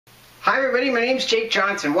Hi everybody, my name's Jake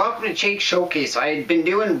Johnston. Welcome to Jake Showcase. I've been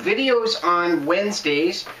doing videos on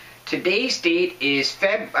Wednesdays. Today's date is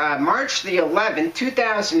March the 11th,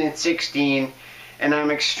 2016, and I'm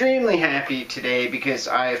extremely happy today because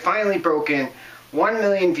I finally broken 1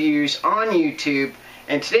 million views on YouTube.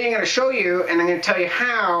 And today I'm going to show you, and I'm going to tell you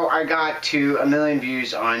how I got to 1 million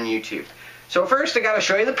views on YouTube. So first I got to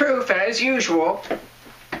show you the proof, as usual.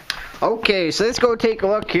 Okay, so let's go take a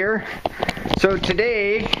look here. So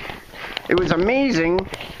today, it was amazing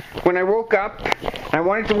when I woke up. I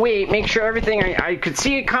wanted to wait, make sure everything, I could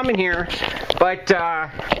see it coming here, but I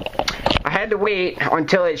had to wait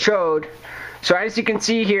until it showed. So as you can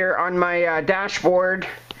see here on my dashboard,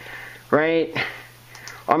 right,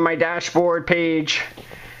 on my dashboard page,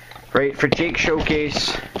 right, for Jake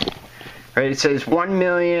Showcase, right, it says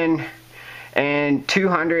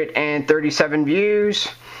 1,237,000 views.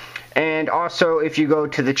 And also, if you go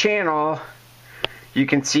to the channel, you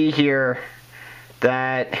can see here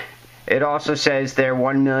that it also says there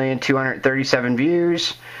 1,237,000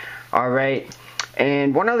 views. Alright,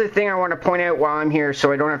 and one other thing I want to point out while I'm here,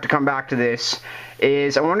 so I don't have to come back to this,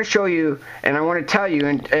 is I want to show you, and I want to tell you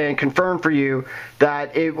and confirm for you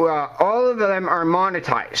that all of them are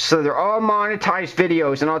monetized. So they're all monetized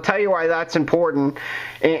videos, and I'll tell you why that's important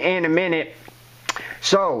in a minute.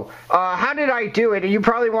 So, how did I do it? You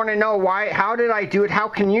probably want to know how did I do it? How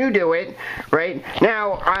can you do it? Right?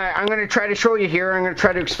 Now, I'm going to try to show you here. I'm going to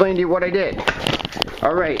try to explain to you what I did.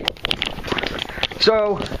 Alright.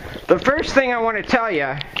 So, the first thing I want to tell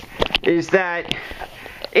you is that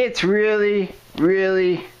it's really,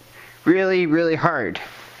 really, really, really hard.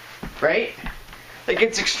 Right? Like,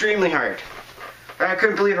 it's extremely hard. I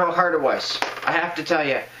couldn't believe how hard it was. I have to tell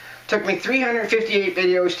you. Took me 358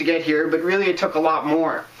 videos to get here, but really it took a lot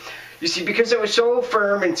more. You see, because I was so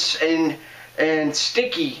firm and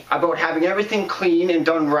sticky about having everything clean and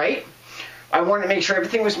done right, I wanted to make sure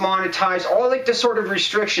everything was monetized. All like the sort of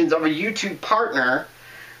restrictions of a YouTube partner,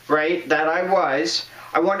 right, that I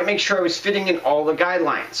wanted to make sure I was fitting in all the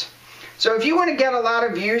guidelines. So if you want to get a lot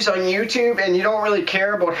of views on YouTube and you don't really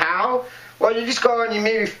care about how, well, you just go and you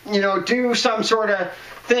maybe, do some sort of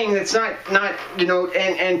thing that's not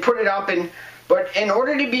and put it up. But in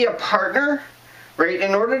order to be a partner, right,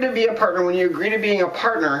 in order to be a partner, when you agree to being a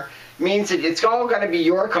partner, means that it's all got to be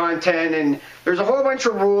your content, and there's a whole bunch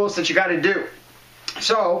of rules that you got to do.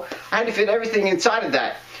 So I had to fit everything inside of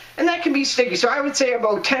that. And that can be sticky. So I would say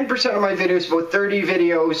about 10% of my videos, about 30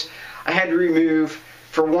 videos, I had to remove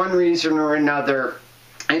for one reason or another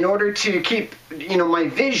in order to keep, my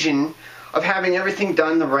vision of having everything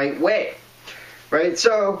done the right way. Right?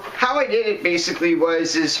 So how I did it basically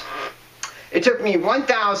is it took me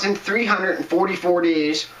 1,344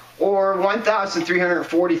 days or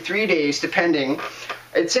 1,343 days, depending.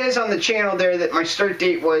 It says on the channel there that my start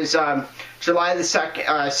date was July the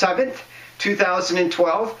 7th,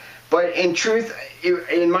 2012. But in truth,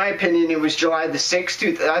 in my opinion, it was July the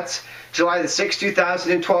 6th. That's July the 6th,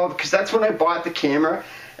 2012, because that's when I bought the camera.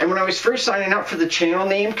 And when I was first signing up for the channel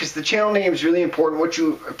name, because the channel name is really important, what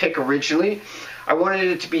you pick originally, I wanted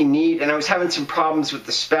it to be neat, and I was having some problems with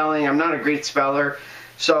the spelling. I'm not a great speller,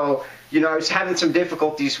 so, I was having some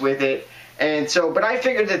difficulties with it. And so, but I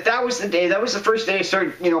figured that was the day, that was the first day I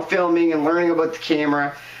started, filming and learning about the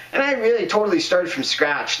camera. And I really totally started from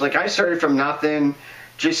scratch. Like, I started from nothing,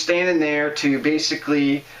 just standing there to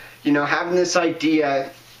basically, having this idea.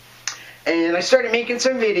 And I started making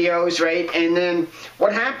some videos, right? And then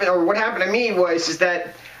what happened to me is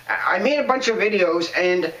that I made a bunch of videos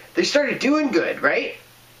and they started doing good, right?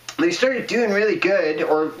 They started doing really good,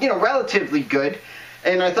 or, relatively good.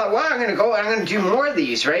 And I thought, well, I'm going to do more of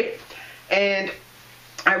these, right? And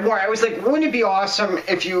I was like, wouldn't it be awesome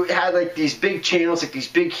if you had like these big channels, like these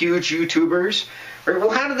big, huge YouTubers? Right?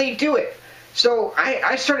 Well, how do they do it? So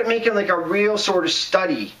I started making like a real sort of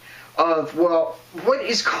study of, well, what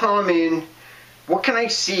is common? What can I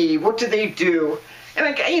see? What do they do?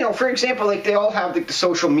 And for example, like they all have like the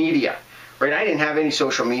social media, right? I didn't have any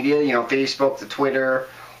social media, Facebook, the Twitter,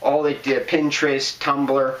 all like the Pinterest,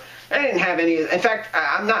 Tumblr. I didn't have any. In fact,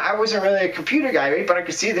 I wasn't really a computer guy, right? But I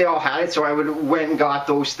could see they all had it, so I went and got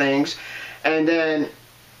those things. And then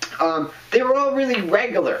they were all really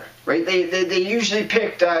regular, right? They usually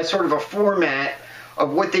picked sort of a format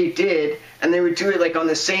of what they did, and they would do it like on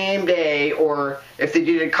the same day, or if they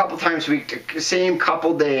did it a couple times a week, the same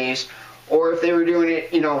couple days, or if they were doing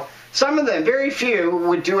it, some of them, very few,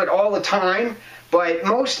 would do it all the time, but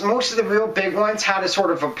most of the real big ones had a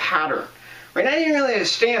sort of a pattern. Right? I didn't really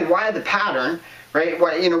understand why the pattern, right?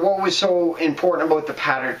 What was so important about the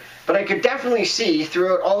pattern, but I could definitely see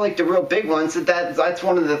throughout all like the real big ones that's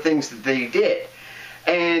one of the things that they did.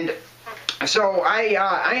 And So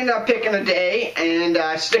I ended up picking a day and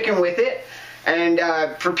sticking with it. And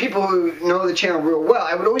for people who know the channel real well,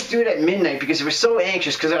 I would always do it at midnight because I was so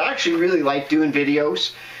anxious, because I actually really like doing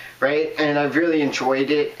videos, right? And I've really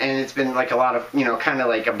enjoyed it, and it's been like a lot of, you know, kind of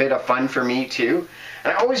like a bit of fun for me too.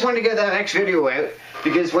 And I always wanted to get that next video out,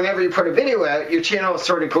 because whenever you put a video out, your channel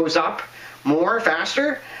sort of goes up more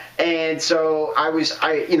faster. And so I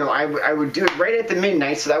would do it right at the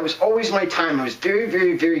midnight, so that was always my time. I was very,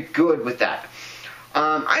 very, very good with that.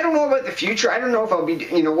 I don't know about the future. I don't know if I'll be,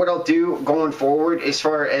 you know, what I'll do going forward as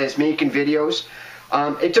far as making videos.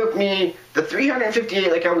 It took me the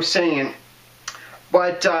 358, like I was saying,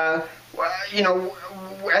 but, you know,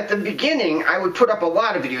 at the beginning, I would put up a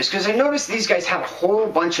lot of videos, because I noticed these guys had a whole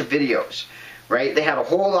bunch of videos, right? They had a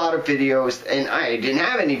whole lot of videos, and I didn't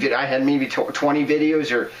have any video. I had maybe 20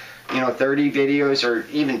 videos, or, you know, 30 videos, or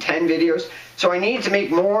even 10 videos. So I needed to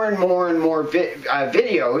make more and more and more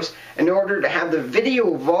videos in order to have the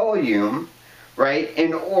video volume, right,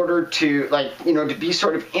 in order to, like, you know, to be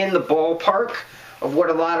sort of in the ballpark of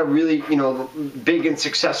what a lot of really, you know, big and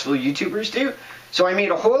successful YouTubers do. So I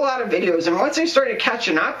made a whole lot of videos, and once I started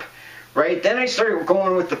catching up, right, then I started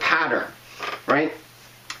going with the pattern, right?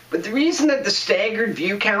 But the reason that the staggered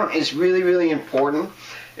view count is really, really important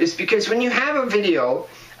is because when you have a video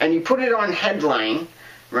and you put it on headline,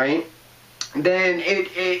 right, then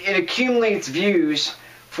it accumulates views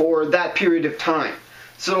for that period of time.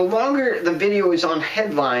 So the longer the video is on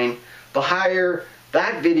headline, the higher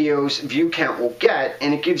that video's view count will get,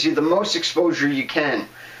 and it gives you the most exposure you can,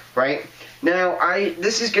 right? Now,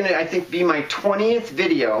 this is going to, I think, be my 20th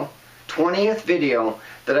video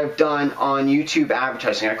that I've done on YouTube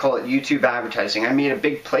advertising. I call it YouTube advertising. I made a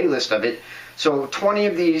big playlist of it. So 20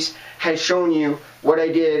 of these has shown you what I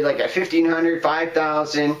did, like at 1,500,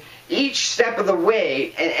 5,000, each step of the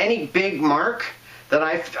way, and any big mark that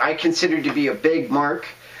I consider to be a big mark,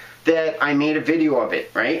 that I made a video of it,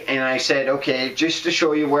 right? And I said, okay, just to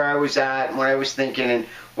show you where I was at, and what I was thinking, and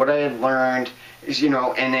what I had learned, is, you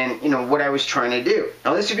know, and then, you know, what I was trying to do.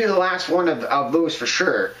 Now, this would be the last one of those for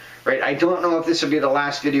sure, right? I don't know if this will be the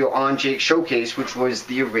last video on Jake Showcase, which was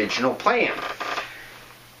the original plan.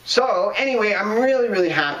 So, anyway, I'm really, really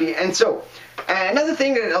happy. And so, another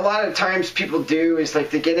thing that a lot of times people do is,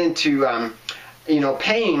 like, they get into, you know,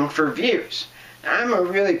 paying for views. I'm a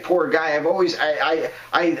really poor guy.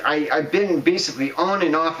 I've been basically on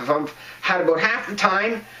and off. If I've had about half the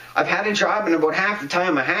time I've had a job, and about half the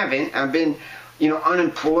time I haven't. I've been, you know,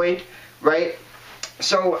 unemployed, right?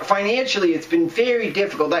 So financially, it's been very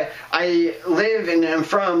difficult. I live and I'm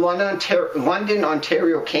from London,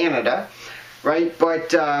 Ontario, Canada, right? But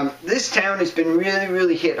this town has been really,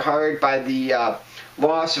 really hit hard by the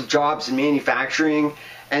loss of jobs in manufacturing.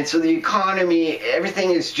 And so the economy,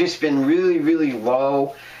 everything has just been really, really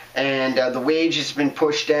low, and the wage has been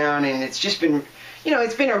pushed down, and it's just been, you know,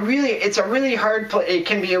 it can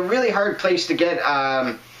be a really hard place to get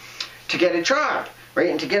a job, right?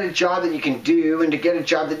 And to get a job that you can do, and to get a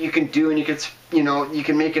job that you can do, and you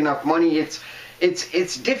can make enough money.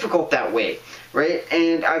 It's difficult that way, right?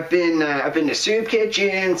 And I've been to soup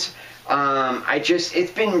kitchens.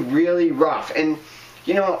 It's been really rough. And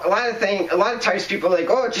you know, a lot of times people are like,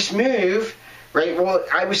 oh, just move, right? Well,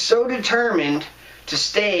 I was so determined to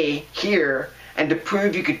stay here and to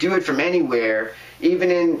prove you could do it from anywhere, even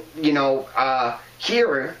in, you know,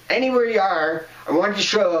 here, anywhere you are. I wanted to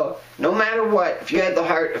show, no matter what, if you had the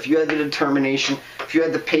heart, if you had the determination, if you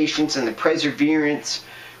had the patience and the perseverance,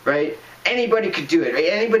 right? Anybody could do it,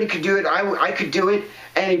 right? Anybody could do it. I could do it.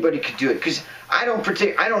 Anybody could do it, because I don't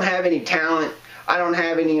have any talent. I don't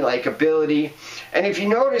have any, like, ability. And if you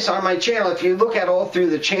notice on my channel, if you look at all through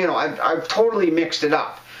the channel, I've totally mixed it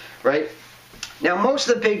up, right? Now, most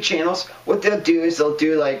of the big channels, what they'll do is they'll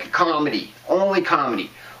do, like, comedy, only comedy,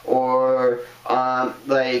 or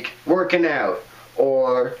like working out,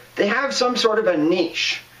 or they have some sort of a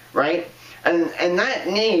niche, right? And that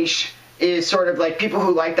niche is sort of like people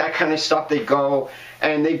who like that kind of stuff. They go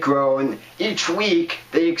and they grow, and each week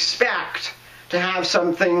they expect to have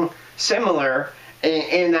something similar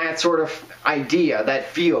in that sort of idea, that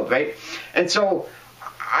field, right? And so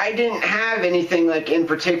I didn't have anything, like, in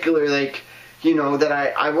particular, like, you know, that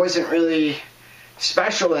I wasn't really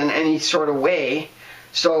special in any sort of way.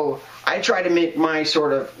 So I try to make my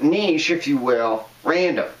sort of niche, if you will,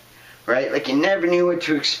 random, right? Like, you never knew what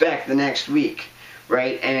to expect the next week,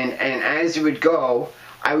 right? And as it would go,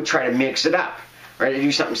 I would try to mix it up, right? I'd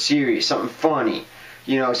do something serious, something funny,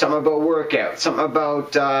 you know, something about workout, something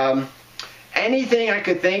about anything I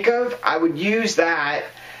could think of. I would use that,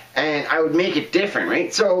 and I would make it different,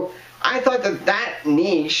 right? So I thought that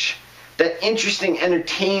niche, that interesting,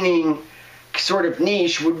 entertaining sort of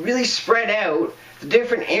niche would really spread out the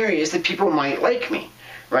different areas that people might like me,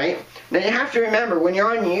 right? Now you have to remember, when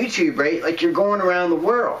you're on YouTube, right, like you're going around the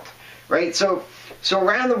world, right? So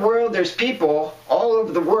around the world there's people all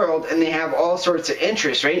over the world, and they have all sorts of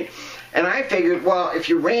interests, right? And I figured, well, if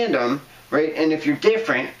you're random, right, and if you're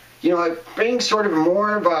different, you know, it brings sort of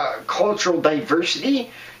more of a cultural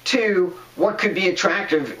diversity to what could be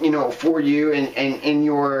attractive, you know, for you and in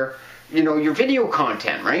your, you know, your video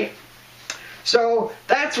content, right? So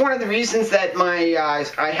that's one of the reasons that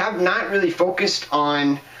I have not really focused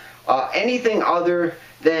on anything other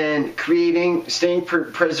than creating, staying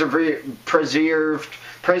persevered,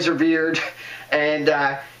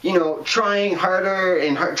 and you know, trying harder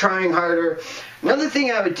and trying harder. Another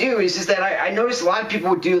thing I would do is that I noticed a lot of people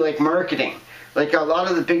would do like marketing. Like a lot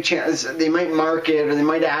of the big channels, they might market or they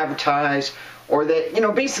might advertise, or that, you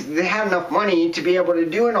know, basically they have enough money to be able to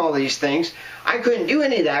do all these things. I couldn't do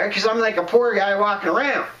any of that because I'm like a poor guy walking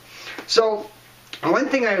around. So one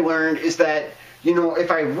thing I learned is that, you know, if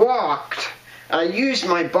I walked, I used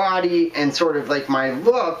my body and sort of like my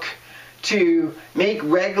look to make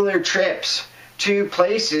regular trips to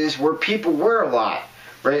places where people were a lot,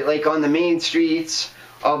 right? Like on the main streets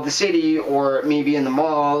of the city, or maybe in the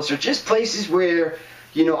malls, or just places where,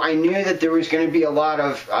 you know, I knew that there was going to be a lot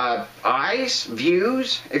of eyes,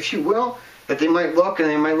 views, if you will, that they might look, and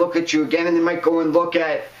they might look at you again, and they might go and look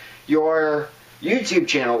at your YouTube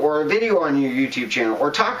channel, or a video on your YouTube channel,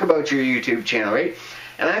 or talk about your YouTube channel, right?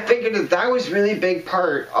 And I figured that that was really a big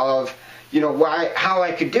part of, you know, how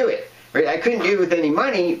I could do it, right? I couldn't do it with any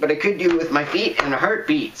money, but I could do it with my feet and a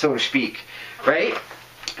heartbeat, so to speak, right?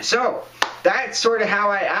 So that's sort of how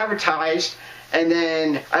I advertised. And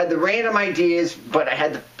then I had the random ideas, but I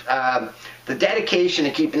had the dedication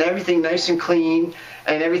to keeping everything nice and clean,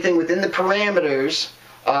 and everything within the parameters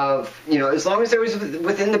of, you know, as long as there was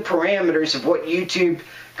within the parameters of what YouTube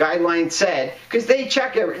guidelines said, because they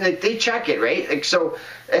check it, like they check it, right? Like, so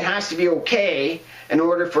it has to be okay in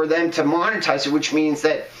order for them to monetize it, which means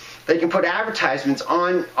that they can put advertisements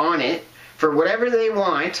on it for whatever they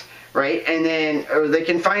want, right? And then, or they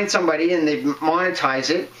can find somebody and they monetize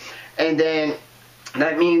it. And then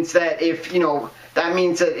that means that if, you know, that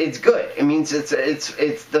means that it's good. It means it's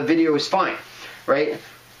the video is fine, right?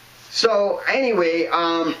 So anyway,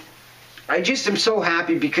 I just am so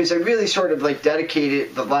happy because I really sort of like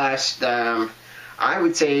dedicated the last, I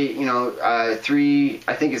would say, you know, I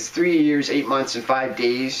think it's 3 years, 8 months, and 5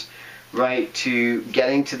 days, right, to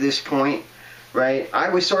getting to this point, right? I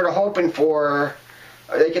was sort of hoping for,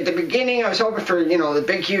 like at the beginning, I was hoping for, you know, the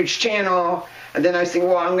big, huge channel. And then I was thinking,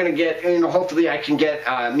 well, I'm going to get, you know, hopefully I can get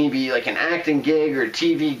maybe like an acting gig or a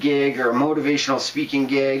TV gig or a motivational speaking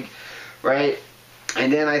gig, right?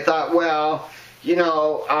 And then I thought, well, you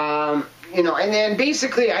know, and then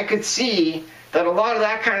basically I could see that a lot of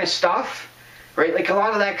that kind of stuff, right? Like a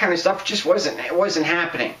lot of that kind of stuff just wasn't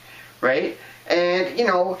happening, right? And, you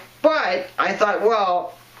know, but I thought,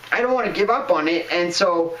 well, I don't want to give up on it. And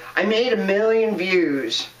so I made 1 million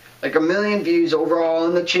views, like 1 million views overall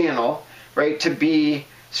on the channel, right, to be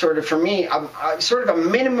sort of, for me, sort of a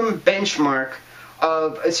minimum benchmark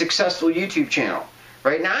of a successful YouTube channel,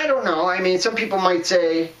 right? Now, I don't know. I mean, some people might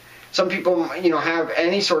say, some people, you know, have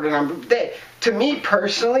any sort of number. To me,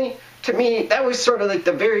 personally, that was sort of like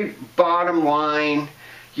the very bottom line,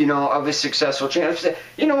 you know, of a successful channel.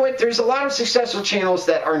 You know what? There's a lot of successful channels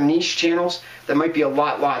that are niche channels that might be a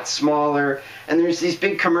lot smaller. And there's these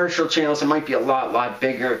big commercial channels that might be a lot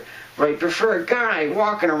bigger. Right, but for a guy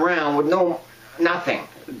walking around with nothing,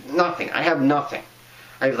 I have nothing.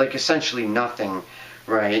 I have like essentially nothing,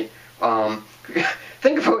 right?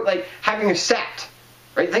 Think about like having a set,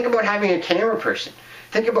 right? Think about having a camera person.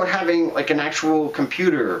 Think about having like an actual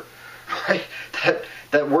computer, right?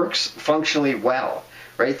 That works functionally well,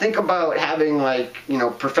 right? Think about having like, you know,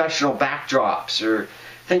 professional backdrops, or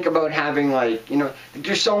think about having like, you know,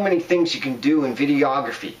 there's so many things you can do in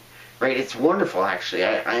videography. Right, it's wonderful actually,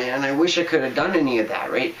 and I wish I could have done any of that,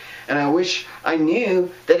 right? And I wish I knew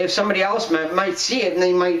that if somebody else might see it, and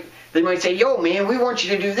they might say, "Yo, man, we want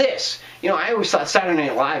you to do this." You know, I always thought Saturday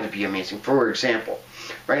Night Live would be amazing, for example,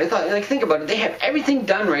 right? I thought, like, think about it, they have everything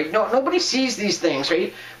done right. No, nobody sees these things,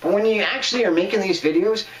 right? But when you actually are making these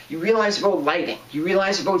videos, you realize about lighting, you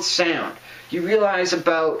realize about sound, you realize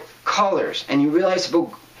about colors, and you realize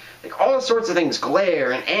about like all sorts of things,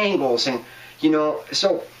 glare and angles, and you know,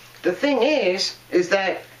 so. The thing is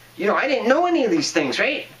that, you know, I didn't know any of these things,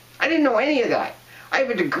 right? I didn't know any of that. I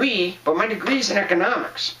have a degree, but my degree is in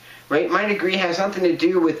economics, right? My degree has nothing to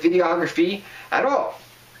do with videography at all.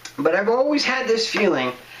 But I've always had this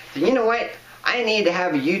feeling that, you know what, I need to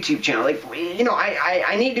have a YouTube channel. Like, you know,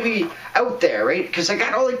 I need to be out there, right? Because I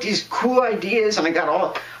got all like these cool ideas, and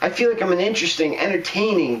I feel like I'm an interesting,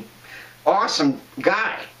 entertaining, awesome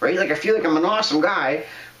guy, right? Like, I feel like I'm an awesome guy,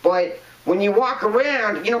 but when you walk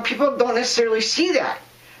around, you know, people don't necessarily see that.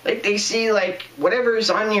 Like, they see, like, whatever's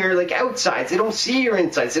on your, like, outsides. They don't see your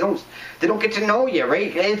insides. They don't get to know you,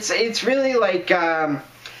 right? It's really, like,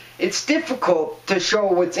 it's difficult to show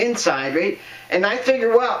what's inside, right? And I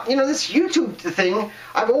figure, well, you know, this YouTube thing,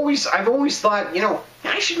 I've always thought, you know,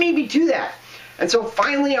 I should maybe do that. And so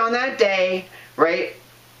finally on that day, right,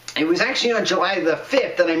 it was actually on July the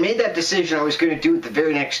 5th that I made that decision. I was going to do it the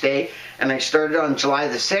very next day, and I started on July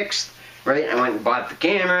the 6th, right? I went and bought the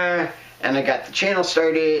camera, and I got the channel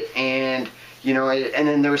started, and, you know, and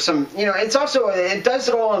then there was some, you know, it's also, it does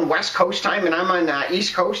it all on West Coast time, and I'm on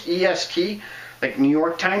East Coast, EST, like New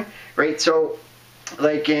York time, right? So,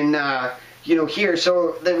 like in, you know, here,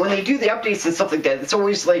 so that when they do the updates and stuff like that, it's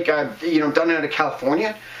always like, you know, done out of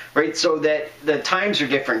California, right? So that the times are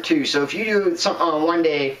different too. So if you do something on one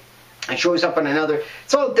day, it shows up on another,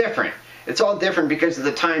 it's all different. It's all different because of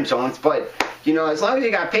the time zones, but, you know, as long as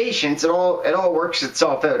you got patience, it all works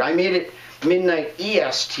itself out. I made it midnight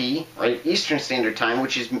EST, right, Eastern Standard Time,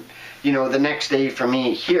 which is, you know, the next day for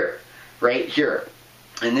me here, right here,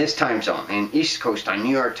 in this time zone, in East Coast time,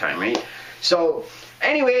 New York time, right? So,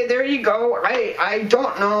 anyway, there you go. I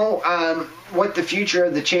don't know what the future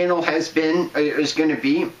of the channel is going to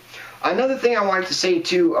be. Another thing I wanted to say,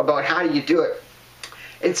 too, about how do you do it,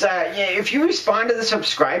 it's, yeah, if you respond to the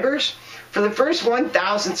subscribers, for the first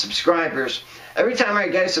 1,000 subscribers, every time I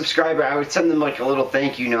get a subscriber, I would send them like a little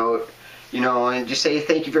thank you note, you know, and just say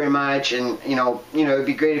thank you very much, and you know, it'd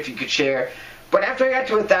be great if you could share. But after I got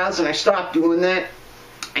to 1,000, I stopped doing that,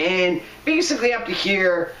 and basically up to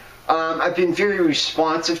here, I've been very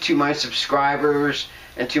responsive to my subscribers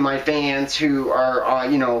and to my fans who are,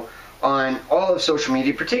 you know, on all of social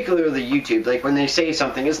media, particularly YouTube. Like when they say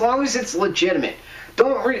something, as long as it's legitimate.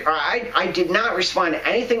 I did not respond to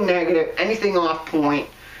anything negative, anything off point,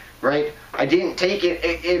 right? I didn't take it.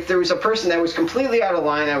 If there was a person that was completely out of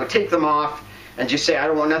line, I would take them off and just say, I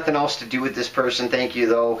don't want nothing else to do with this person, thank you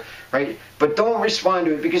though, right? But don't respond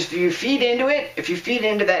to it, because if you feed into it, if you feed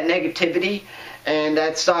into that negativity and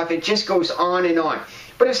that stuff, it just goes on and on.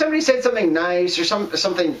 But if somebody said something nice or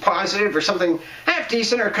something positive or something half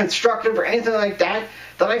decent or constructive or anything like that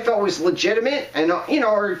that I felt was legitimate, and you know,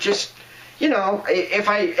 or just, you know, if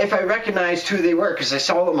I recognized who they were because I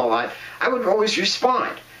saw them a lot, I would always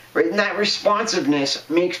respond, right? And that responsiveness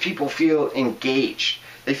makes people feel engaged.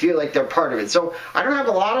 They feel like they're part of it. So I don't have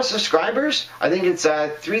a lot of subscribers. I think it's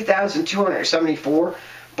 3,274,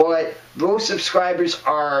 but those subscribers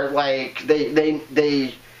are like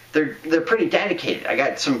they're pretty dedicated. I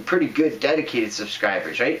got some pretty good dedicated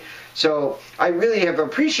subscribers, right? So I really have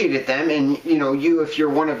appreciated them, and you know, you, if you're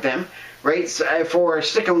one of them, right, for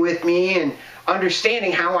sticking with me and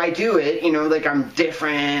understanding how I do it. You know, like I'm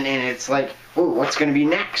different, and it's like, whoa, what's going to be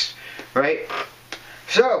next, right?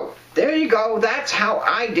 So there you go. That's how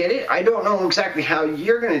I did it. I don't know exactly how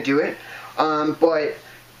you're going to do it, but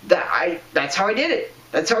that's how I did it.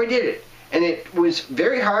 That's how I did it, and it was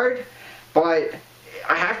very hard, but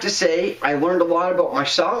I have to say I learned a lot about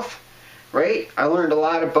myself, right? I learned a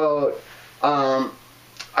lot about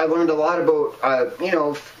you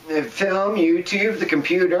know, film, YouTube, the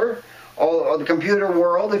computer, all the computer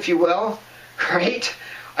world, if you will, right?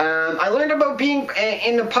 I learned about being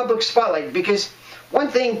in the public spotlight, because one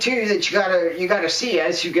thing too that you gotta see,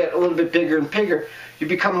 as you get a little bit bigger and bigger, you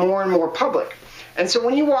become more and more public. And so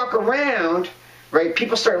when you walk around, right,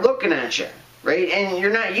 people start looking at you, right? And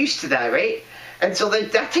you're not used to that, right? And so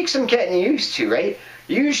that takes some getting used to, right?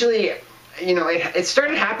 Usually, you know, it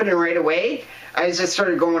started happening right away as it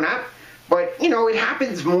started going up, but, you know, it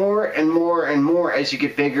happens more and more and more as you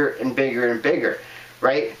get bigger and bigger and bigger,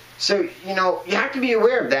 right? So, you know, you have to be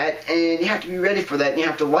aware of that, and you have to be ready for that, and you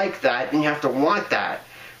have to like that, and you have to want that,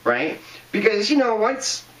 right? Because, you know,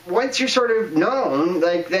 once you're sort of known,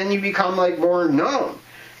 like, then you become, like, more known,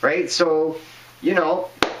 right? So, you know,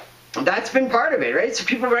 that's been part of it, right? So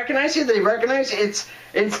people recognize you, they recognize it's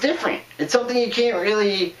different. It's something you can't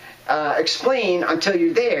really explain until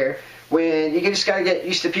you're there, when you just got to get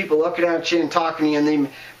used to people looking at you and talking to you, and they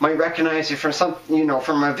might recognize you from some, you know,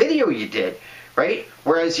 from a video you did, right?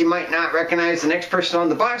 Whereas you might not recognize the next person on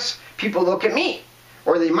the bus. People look at me,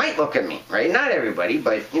 or they might look at me, right? Not everybody,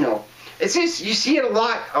 but, you know, it's just, you see it a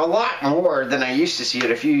lot more than I used to see it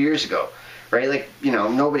a few years ago, right? Like, you know,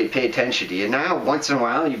 nobody paid attention to you. Now, once in a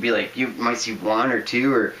while, you'd be like, you might see one or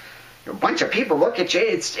two, or a bunch of people look at you.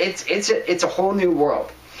 It's a whole new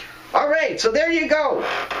world. All right, so there you go.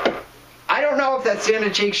 I don't know if that's the end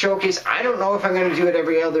of Jake Showcase. I don't know if I'm going to do it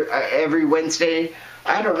every Wednesday.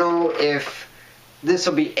 I don't know if this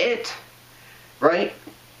will be it, right?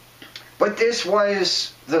 But this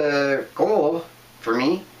was the goal for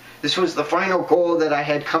me. This was the final goal that I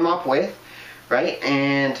had come up with, right?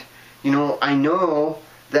 And, you know, I know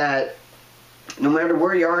that no matter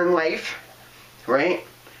where you are in life, right?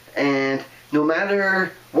 And no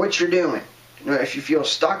matter what you're doing, you know, if you feel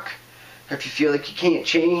stuck, if you feel like you can't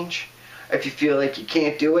change, if you feel like you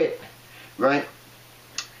can't do it, right?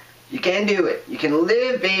 You can do it. You can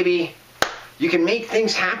live, baby. You can make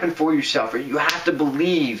things happen for yourself. Right? You have to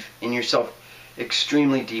believe in yourself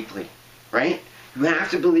extremely deeply, right? You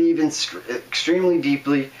have to believe in extremely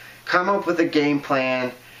deeply, come up with a game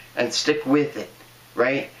plan, and stick with it,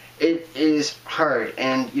 right? It is hard,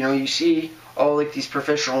 and you know, you see all like these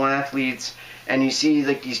professional athletes, and you see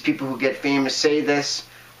like these people who get famous say this.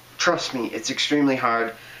 Trust me, it's extremely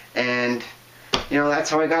hard, and you know, that's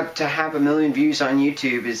how I got to have 1 million views on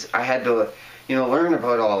YouTube, is I had to, you know, learn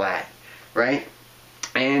about all that, right?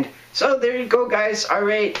 And so there you go, guys.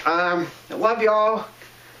 Alright, I love y'all,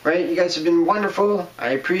 right? You guys have been wonderful. I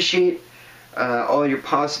appreciate all your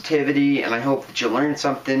positivity, and I hope that you learned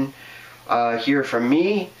something here from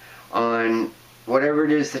me on whatever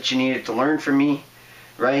it is that you needed to learn from me,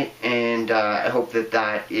 right? And I hope that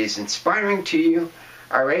that is inspiring to you.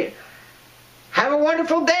 Alright, have a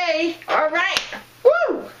wonderful day. Alright,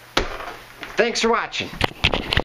 woo! Thanks for watching.